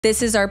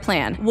This is our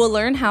plan. We'll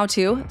learn how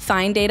to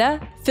find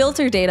data,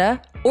 filter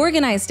data,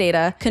 organize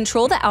data,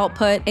 control the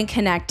output, and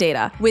connect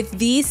data with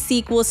these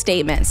SQL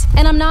statements.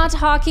 And I'm not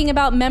talking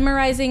about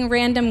memorizing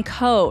random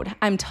code.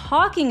 I'm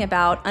talking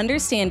about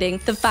understanding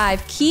the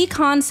 5 key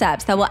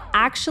concepts that will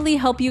actually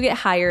help you get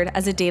hired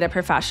as a data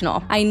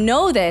professional. I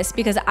know this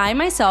because I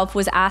myself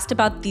was asked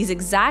about these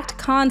exact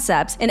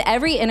concepts in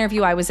every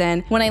interview I was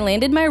in when I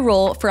landed my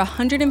role for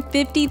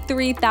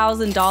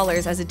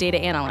 $153,000 as a data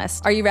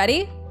analyst. Are you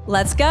ready?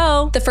 Let's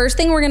go. The first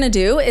thing we're gonna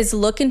do is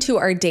look into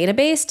our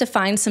database to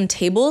find some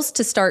tables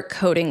to start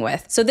coding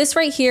with. So this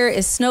right here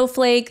is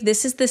Snowflake.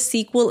 This is the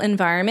SQL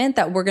environment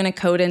that we're gonna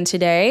code in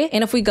today.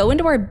 And if we go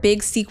into our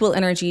big SQL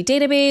Energy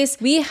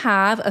database, we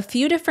have a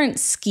few different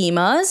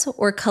schemas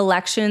or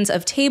collections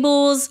of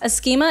tables. A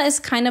schema is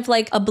kind of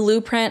like a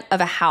blueprint of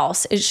a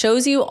house. It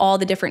shows you all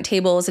the different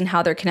tables and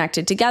how they're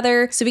connected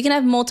together. So we can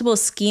have multiple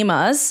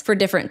schemas for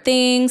different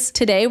things.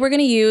 Today, we're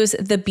gonna use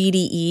the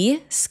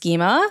BDE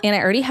schema. And I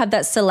already have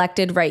that selected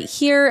right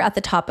here at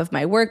the top of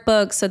my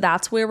workbook. So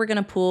that's where we're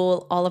gonna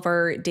pull all of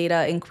our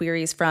data and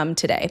queries from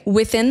today.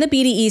 Within the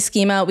BDE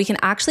schema, we can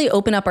actually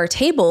open up our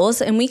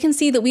tables and we can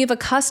see that we have a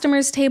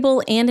customers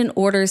table and an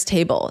orders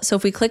table. So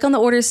if we click on the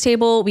orders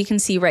table, we can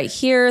see right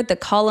here the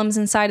columns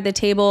inside of the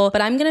table,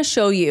 but I'm gonna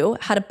show you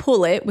how to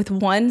pull it with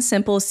one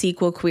simple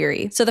SQL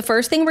query. So the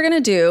first thing we're gonna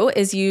do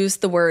is use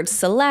the word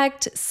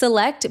select.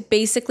 Select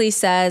basically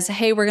says,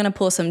 hey, we're gonna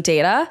pull some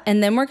data,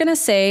 and then we're gonna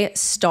say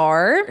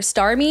star.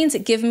 Star means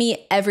give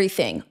me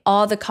everything,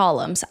 all the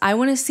columns. I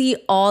want to see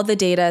all the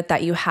data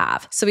that you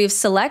have. So we have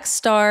select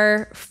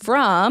star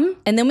from,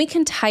 and then we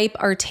can type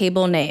our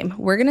table name.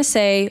 We're going to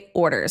say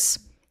orders.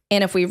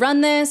 And if we run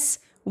this,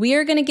 we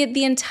are going to get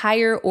the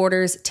entire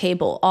orders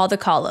table, all the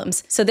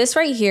columns. So this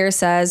right here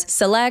says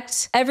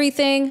select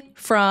everything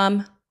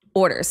from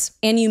orders.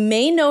 And you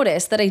may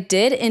notice that I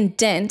did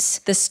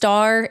indent the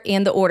star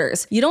and the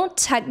orders. You don't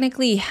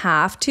technically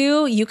have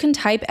to. You can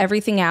type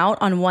everything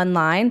out on one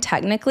line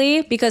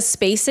technically, because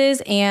spaces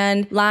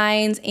and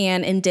lines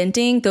and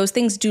indenting, those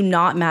things do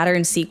not matter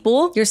in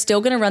SQL. You're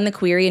still going to run the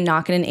query and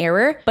not get an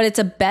error, but it's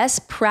a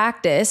best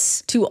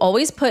practice to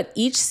always put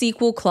each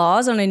SQL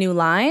clause on a new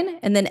line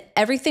and then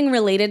everything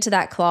related to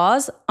that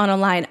clause on a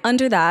line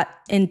under that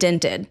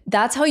indented.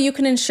 That's how you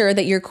can ensure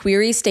that your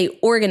queries stay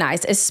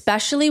organized,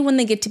 especially when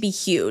they get to be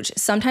huge.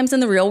 Sometimes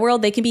in the real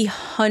world, they can be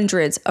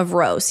hundreds of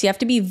rows. So you have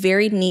to be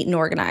very neat and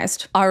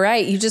organized. All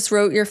right, you just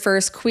wrote your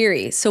first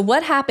query. So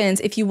what happens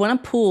if you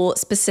want to pull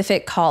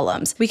specific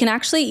columns? We can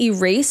actually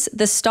erase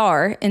the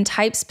star and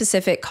type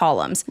specific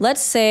columns.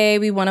 Let's say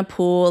we want to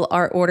pull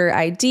our order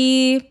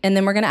ID, and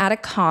then we're going to add a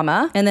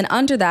comma. And then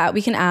under that,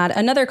 we can add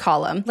another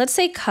column. Let's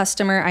say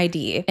customer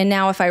ID. And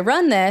now if I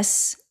run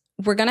this,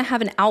 we're going to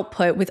have an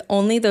output with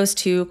only those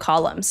 2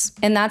 columns.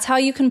 And that's how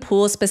you can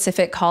pull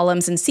specific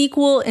columns in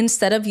SQL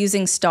instead of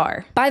using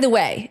star. By the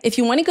way, if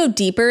you want to go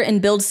deeper and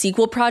build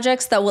SQL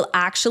projects that will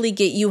actually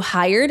get you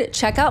hired,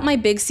 check out my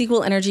Big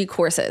SQL Energy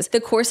courses.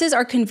 The courses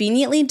are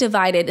conveniently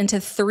divided into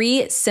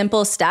 3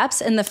 simple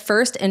steps, and the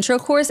first intro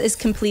course is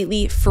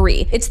completely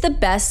free. It's the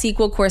best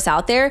SQL course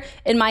out there,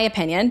 in my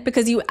opinion,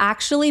 because you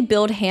actually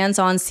build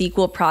hands-on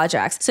SQL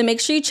projects. So make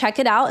sure you check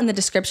it out in the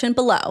description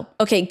below.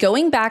 Okay,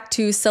 going back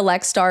to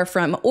select star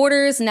from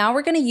orders, now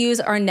we're going to use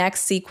our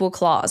next SQL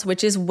clause,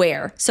 which is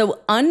where. So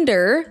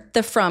under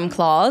the from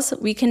clause,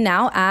 we can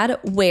now add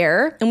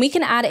where, and we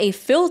can add a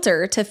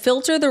filter to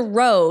filter the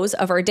rows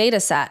of our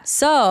data set.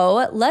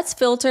 So let's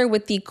filter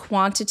with the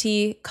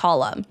quantity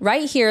column.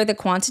 Right here, the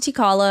quantity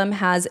column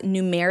has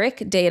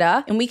numeric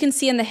data, and we can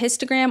see in the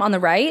histogram on the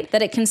right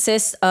that it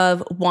consists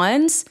of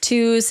 1s,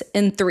 2s,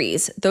 and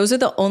 3s. Those are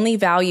the only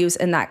values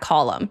in that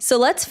column. So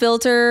let's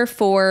filter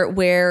for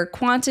where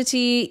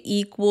quantity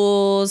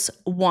equals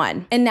 1.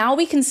 And now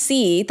we can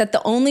see that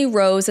the only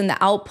rows in the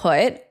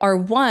output are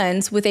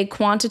 1s with a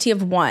quantity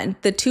of 1.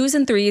 The 2s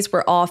and 3s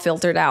were all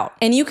filtered out.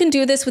 And you can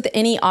do this with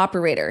any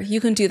operator. You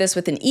can do this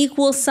with an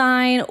equal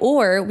sign,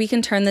 or we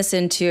can turn this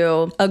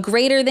into a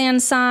greater than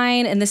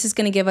sign. And this is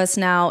going to give us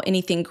now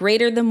anything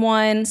greater than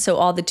 1. So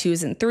all the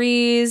 2s and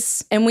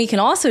 3s. And we can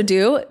also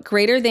do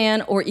greater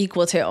than or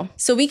equal to.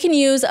 So we can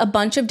use a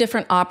bunch of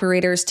different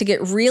operators to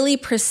get really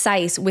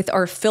precise with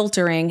our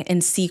filtering in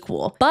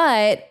SQL.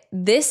 But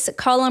this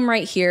column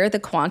right here, the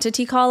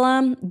quantity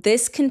column,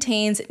 this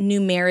contains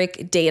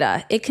numeric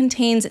data. It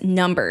contains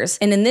numbers,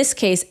 and in this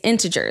case,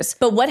 integers.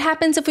 But what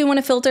happens if we want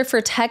to filter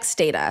for text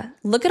data?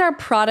 Look at our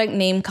product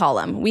name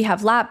column. We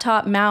have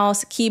laptop,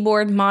 mouse,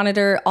 keyboard,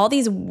 monitor, all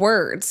these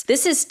words.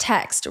 This is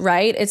text,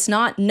 right? It's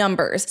not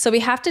numbers. So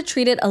we have to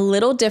treat it a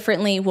little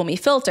differently when we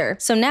filter.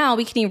 So now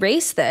we can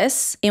erase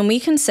this, and we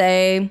can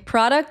say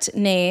product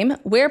name,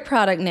 where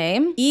product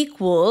name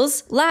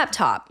equals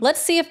laptop.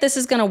 Let's see if this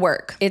is going to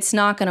work. It's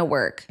not going to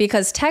work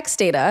because text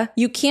data,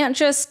 you can't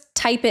just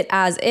type it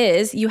as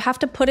is, you have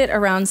to put it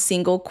around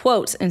single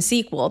quotes in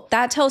SQL.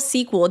 That tells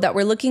SQL that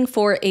we're looking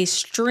for a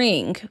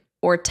string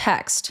or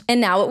text.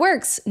 And now it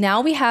works.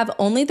 Now we have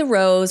only the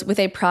rows with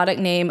a product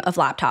name of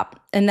laptop.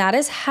 And that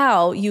is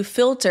how you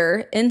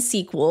filter in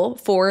SQL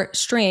for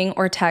string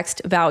or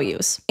text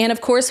values. And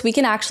of course, we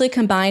can actually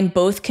combine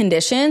both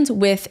conditions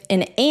with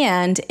an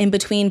and in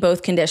between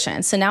both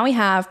conditions. So now we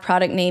have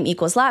product name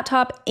equals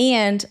laptop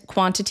and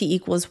quantity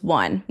equals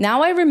 1.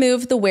 Now I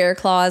removed the where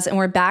clause and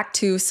we're back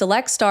to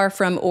select star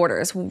from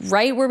orders,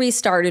 right where we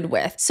started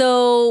with.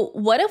 So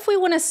what if we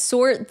want to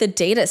sort the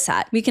data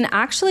set? We can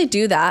actually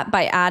do that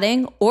by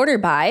adding order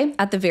by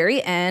at the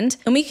very end,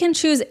 and we can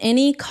choose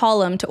any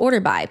column to order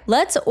by.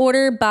 Let's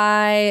order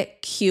by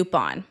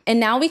coupon. And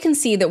now we can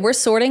see that we're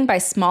sorting by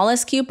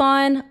smallest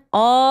coupon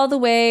all the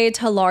way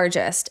to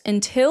largest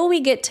until we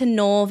get to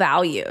null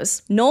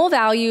values. Null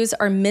values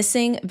are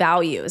missing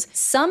values.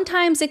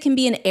 Sometimes it can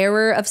be an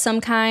error of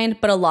some kind,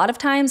 but a lot of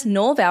times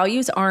null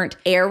values aren't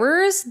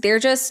errors, they're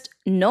just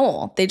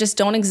null. They just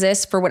don't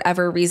exist for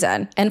whatever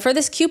reason. And for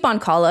this coupon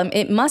column,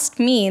 it must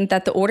mean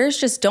that the orders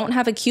just don't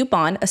have a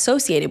coupon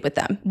associated with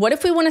them. What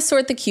if we want to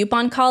sort the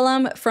coupon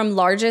column from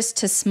largest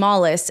to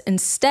smallest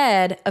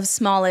instead of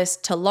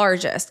smallest to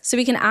largest? So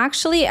we can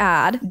actually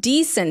add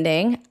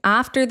descending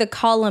after the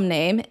column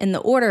name in the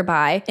order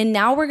by, and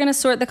now we're going to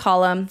sort the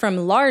column from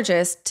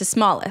largest to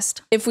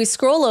smallest. If we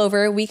scroll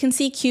over, we can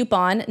see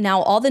coupon.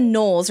 Now all the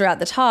nulls are at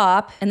the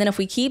top, and then if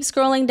we keep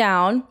scrolling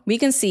down, we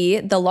can see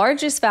the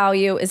largest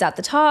value is at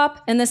the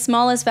top and the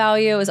smallest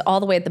value is all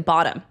the way at the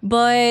bottom.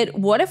 But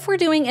what if we're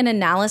doing an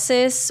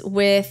analysis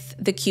with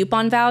the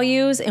coupon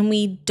values and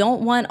we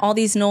don't want all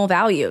these null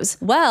values?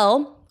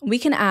 Well, we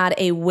can add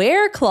a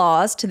where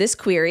clause to this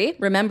query.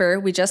 Remember,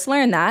 we just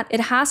learned that. It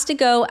has to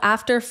go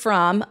after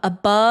from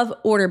above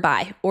order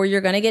by, or you're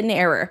gonna get an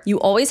error. You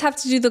always have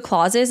to do the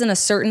clauses in a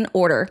certain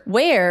order.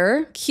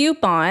 Where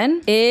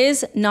coupon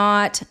is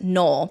not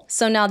null.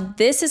 So now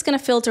this is gonna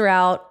filter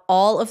out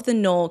all of the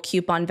null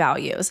coupon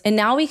values. And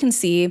now we can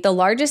see the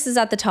largest is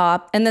at the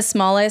top and the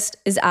smallest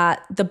is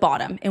at the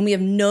bottom. And we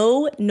have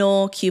no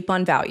null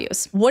coupon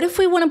values. What if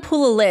we want to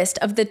pull a list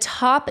of the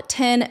top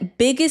 10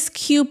 biggest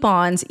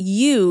coupons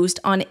used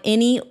on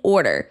any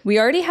order? We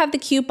already have the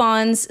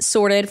coupons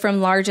sorted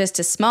from largest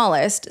to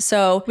smallest.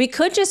 So we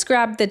could just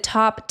grab the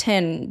top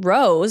 10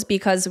 rows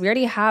because we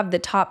already have the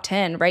top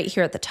 10 right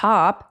here at the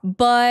top,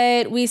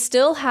 but we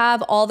still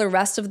have all the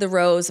rest of the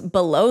rows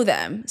below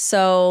them.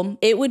 So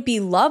it would be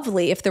lovely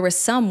if there was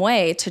some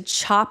way to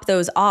chop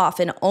those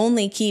off and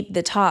only keep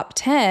the top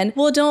 10.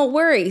 Well, don't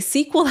worry,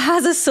 SQL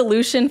has a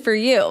solution for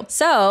you.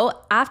 So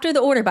after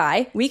the order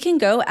by, we can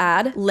go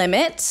add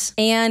limit,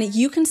 and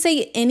you can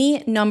say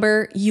any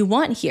number you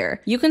want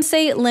here. You can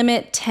say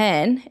limit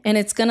 10, and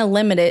it's gonna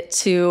limit it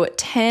to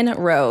 10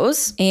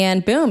 rows.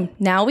 And boom,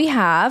 now we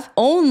have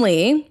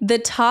only the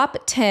top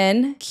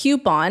 10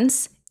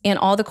 coupons and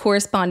all the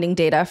corresponding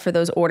data for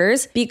those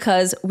orders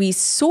because we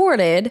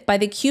sorted by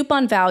the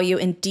coupon value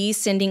in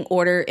descending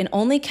order and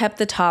only kept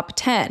the top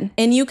 10.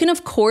 And you can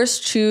of course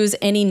choose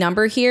any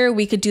number here.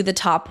 We could do the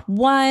top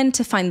 1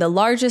 to find the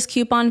largest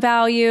coupon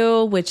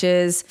value, which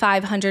is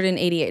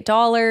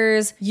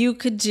 $588. You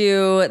could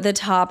do the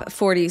top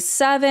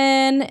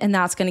 47, and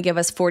that's gonna give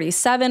us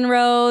 47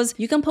 rows.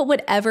 You can put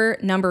whatever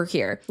number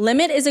here.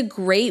 Limit is a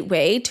great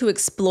way to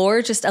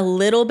explore just a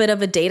little bit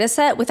of a data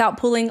set without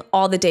pulling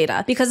all the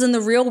data, because in the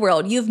real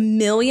world, you have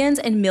millions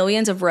and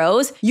millions of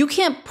rows. You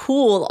can't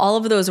pool all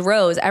of those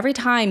rows every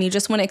time you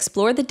just want to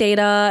explore the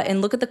data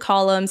and look at the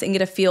columns and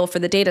get a feel for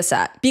the data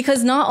set.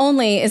 Because not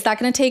only is that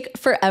going to take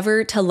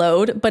forever to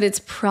load, but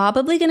it's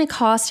probably going to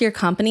cost your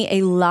company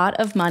a lot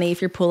of money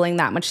if you're pulling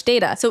that much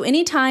data. So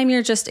anytime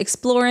you're just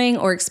exploring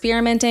or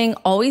experimenting,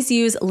 always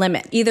use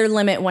limit. Either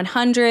limit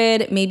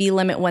 100, maybe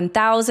limit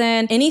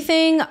 1000.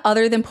 Anything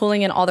other than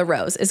pulling in all the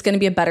rows is going to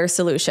be a better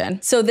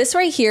solution. So this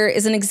right here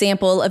is an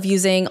example of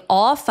using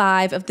all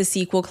 5 of the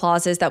SQL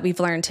clauses that we've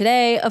learned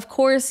today. Of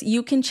course,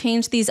 you can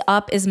change these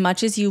up as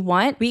much as you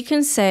want. We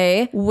can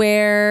say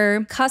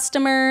where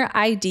customer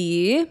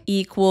ID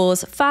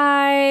equals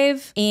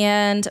 5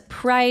 and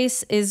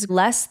price is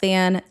less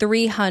than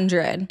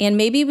 300. And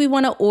maybe we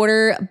want to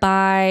order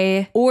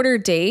by order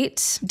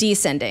date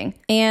descending,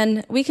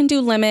 and we can do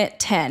limit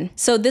 10.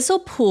 So this will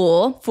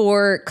pull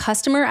for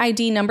customer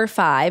ID number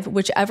 5,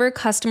 whichever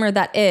customer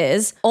that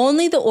is,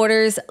 only the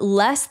orders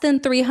less than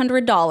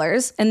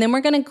 $300. And then we're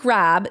going to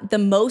grab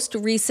the most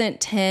recent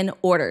 10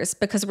 orders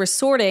because we're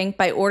sorting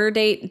by order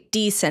date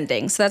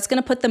descending. So that's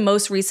going to put the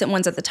most recent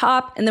ones at the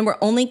top, and then we're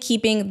only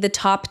keeping the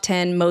top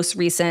 10 most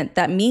recent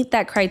that meet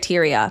that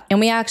criteria. And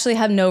we actually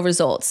have no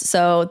results.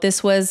 So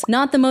this was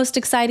not the most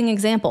exciting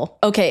example.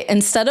 Okay,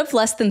 instead of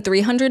less than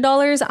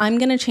 $300, I'm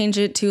going to change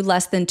it to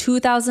less than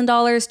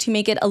 $2,000 to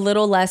make it a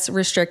little less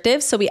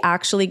restrictive so we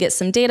actually get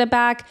some data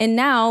back. And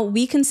now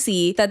we can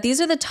see that these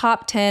are the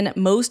top 10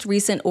 most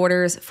recent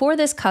orders for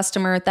this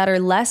customer that are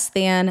less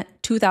than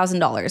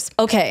 $2,000.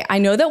 Okay, I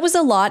know that was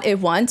a lot at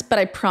once, but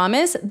I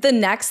promise the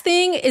next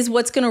thing is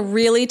what's gonna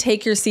really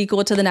take your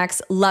SQL to the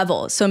next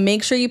level. So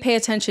make sure you pay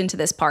attention to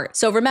this part.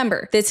 So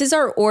remember, this is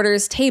our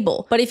orders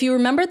table. But if you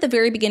remember at the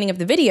very beginning of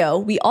the video,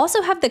 we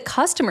also have the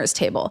customers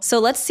table. So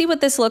let's see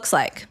what this looks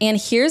like. And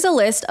here's a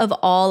list of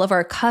all of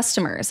our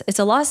customers. It's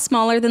a lot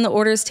smaller than the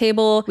orders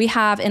table. We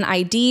have an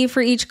ID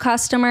for each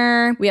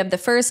customer. We have the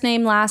first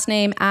name, last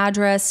name,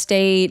 address,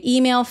 state,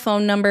 email,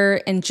 phone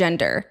number, and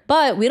gender.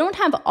 But we don't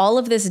have all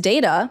of this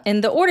data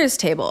in the orders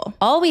table.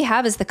 All we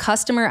have is the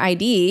customer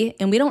ID,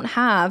 and we don't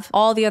have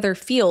all the other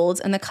fields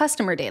in the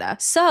customer data.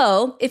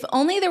 So if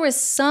only there was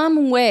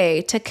some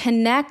way to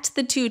connect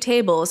the two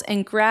tables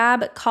and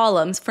grab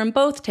columns from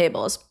both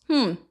tables.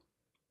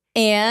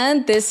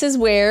 And this is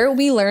where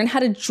we learn how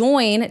to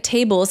join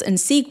tables in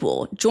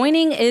SQL.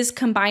 Joining is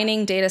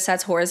combining data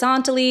sets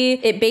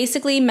horizontally. It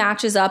basically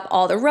matches up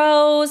all the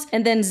rows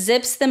and then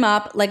zips them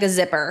up like a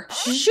zipper.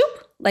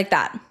 Shoop, like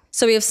that.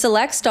 So we have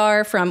select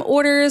star from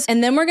orders,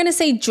 and then we're gonna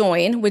say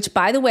join, which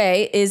by the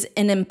way is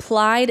an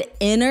implied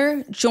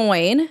inner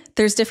join.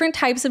 There's different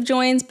types of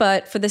joins,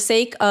 but for the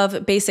sake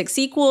of basic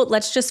SQL,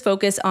 let's just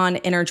focus on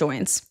inner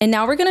joins. And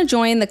now we're gonna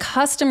join the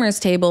customers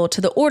table to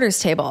the orders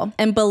table.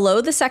 And below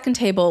the second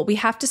table, we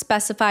have to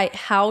specify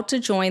how to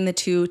join the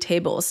two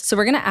tables. So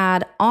we're gonna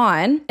add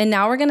on, and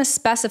now we're gonna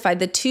specify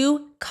the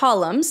two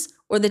columns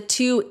or the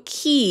two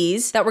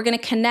keys that we're gonna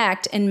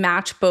connect and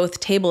match both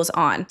tables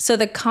on. So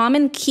the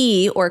common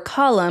key or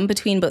column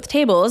between both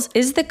tables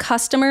is the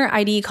customer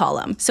ID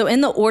column. So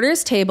in the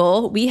orders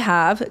table, we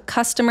have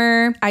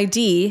customer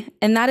ID,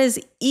 and that is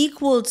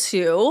equal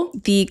to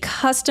the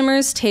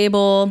customers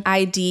table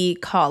ID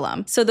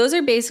column. So those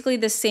are basically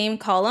the same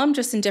column,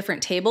 just in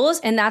different tables.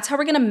 And that's how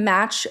we're gonna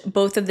match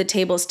both of the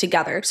tables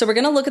together. So we're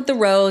gonna look at the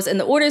rows in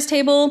the orders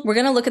table. We're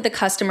gonna look at the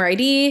customer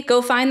ID, go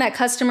find that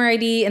customer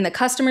ID in the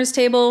customers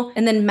table,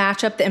 and then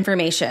match up the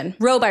information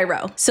row by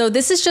row. So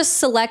this is just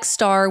select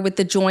star with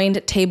the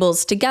joined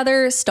tables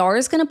together. Star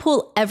is gonna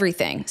pull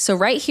everything. So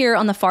right here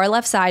on the far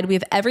left side, we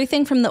have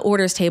everything from the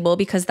orders table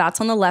because that's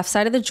on the left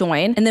side of the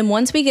join. And then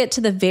once we get to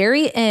the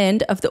very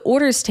end of the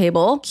orders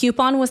table,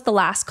 coupon was the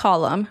last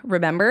column,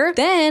 remember?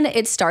 Then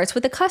it starts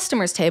with the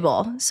customers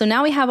table. So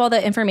now we have all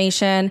the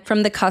information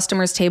from the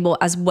customers table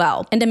as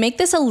well. And to make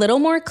this a little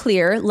more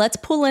clear, let's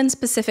pull in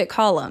specific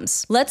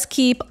columns. Let's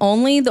keep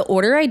only the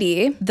order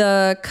ID,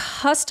 the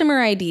customer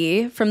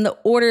ID from the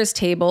orders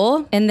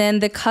table, and then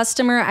the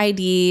customer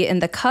ID in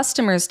the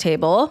customers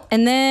table,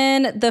 and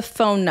then the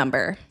phone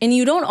number. And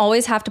you don't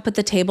always have to put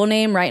the table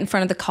name right in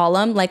front of the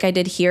column like I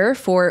did here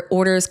for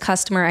orders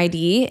customer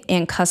ID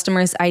and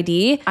customers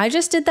ID. I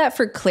just did that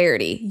for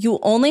clarity. You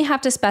only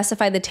have to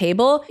specify the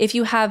table if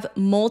you have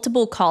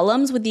multiple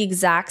columns with the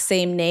exact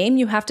same name.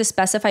 You have to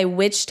specify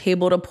which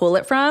table to pull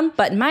it from.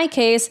 But in my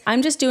case,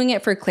 I'm just doing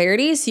it for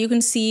clarity so you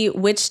can see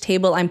which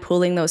table I'm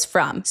pulling those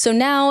from. So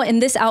now in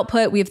this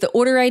output, we have the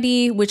order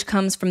ID, which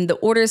comes from the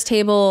orders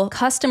table,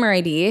 customer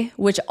ID,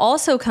 which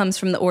also comes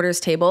from the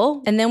orders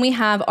table. And then we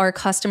have our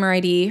customer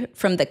ID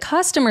from the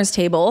customers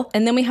table.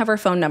 And then we have our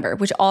phone number,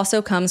 which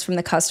also comes from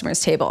the customers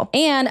table.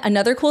 And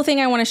another cool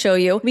thing I want to show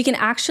you, we can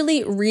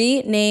actually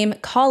rename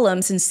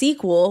columns in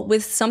SQL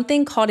with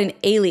something called an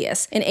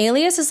alias. An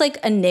alias is like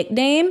a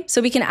nickname.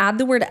 So we can add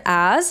the word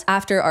as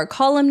after our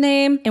column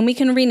name, and we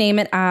can rename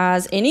it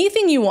as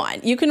anything you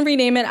want. You can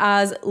rename it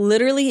as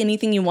literally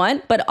anything you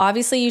want, but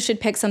obviously you should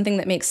pick something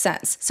that makes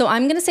sense. So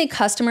I'm gonna say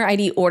customer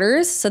ID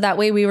orders. So that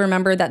way we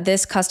remember that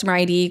this customer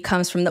ID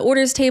comes from the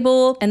orders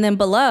table. And then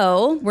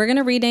below, we're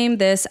gonna rename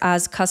this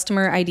as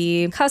customer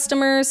ID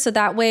customers. So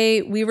that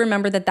way we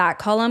remember that that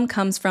column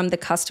comes from the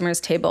customers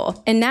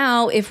table. And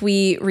now if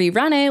we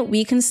rerun it,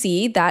 we can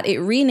see that it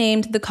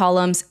renamed the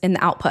columns in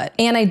the output.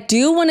 And I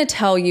do want to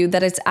tell you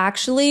that it's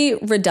actually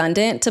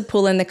redundant to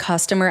pull in the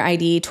customer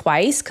ID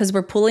twice because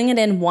we're pulling it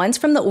in once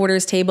from the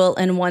orders table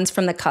and once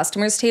from the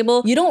customers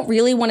table. You don't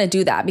really want to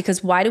do that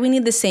because why do we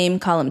need the same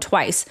column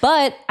twice?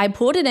 But I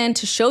pulled it in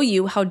to show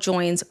you how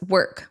joins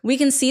work. We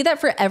can see that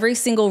for every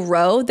single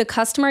row, the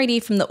customer ID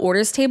from the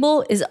orders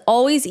table is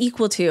always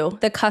equal to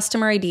the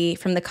customer ID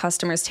from the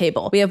customers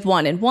table. We have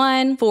 1 and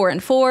 1, 4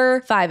 and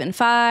 4, 5 and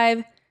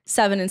 5,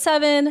 7 and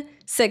 7,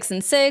 6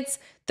 and 6.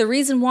 The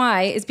reason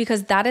why is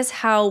because that is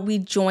how we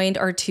joined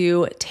our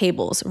two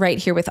tables right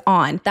here with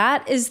on.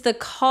 That is the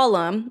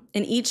column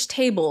in each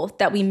table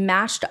that we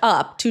matched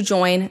up to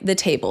join the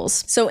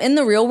tables. So in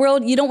the real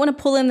world, you don't want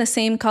to pull in the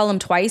same column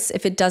twice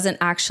if it doesn't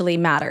actually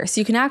matter.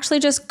 So you can actually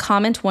just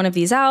comment one of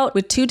these out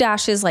with 2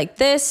 dashes like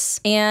this,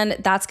 and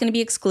that's going to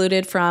be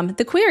excluded from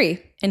the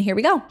query. And here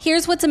we go.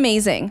 Here's what's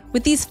amazing.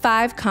 With these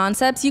 5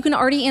 concepts, you can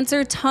already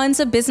answer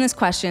tons of business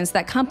questions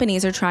that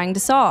companies are trying to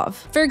solve.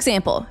 For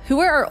example, who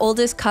are our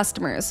oldest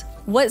customers?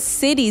 What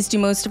cities do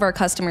most of our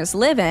customers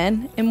live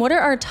in? And what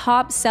are our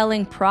top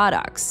selling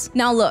products?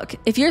 Now look,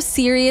 if you're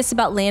serious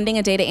about landing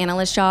a data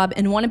analyst job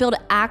and want to build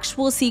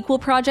actual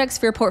SQL projects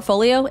for your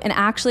portfolio and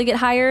actually get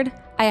hired,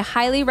 I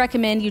highly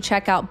recommend you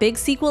check out Big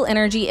SQL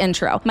Energy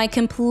Intro, my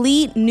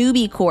complete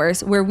newbie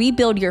course where we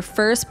build your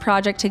first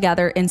project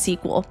together in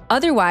SQL.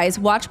 Otherwise,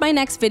 watch my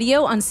next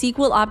video on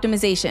SQL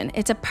optimization.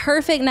 It's a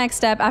perfect next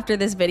step after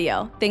this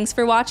video. Thanks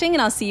for watching,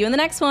 and I'll see you in the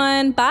next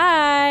one.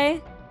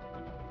 Bye!